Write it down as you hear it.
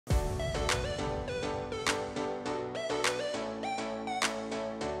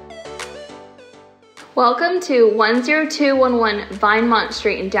Welcome to 10211 Vinemont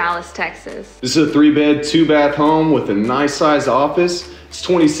Street in Dallas, Texas. This is a 3-bed, 2-bath home with a nice sized office. It's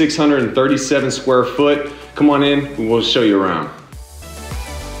 2,637 square foot. Come on in and we'll show you around.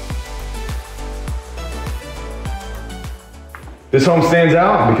 This home stands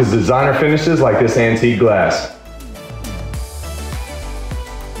out because of designer finishes like this antique glass.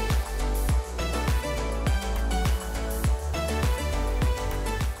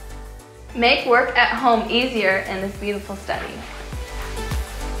 Make work at home easier in this beautiful study.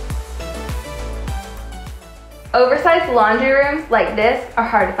 Oversized laundry rooms like this are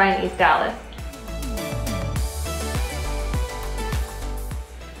hard to find in East Dallas.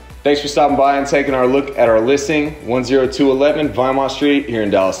 Thanks for stopping by and taking our look at our listing, 10211 Vinemont Street here in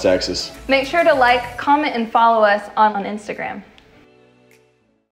Dallas, Texas. Make sure to like, comment, and follow us on Instagram.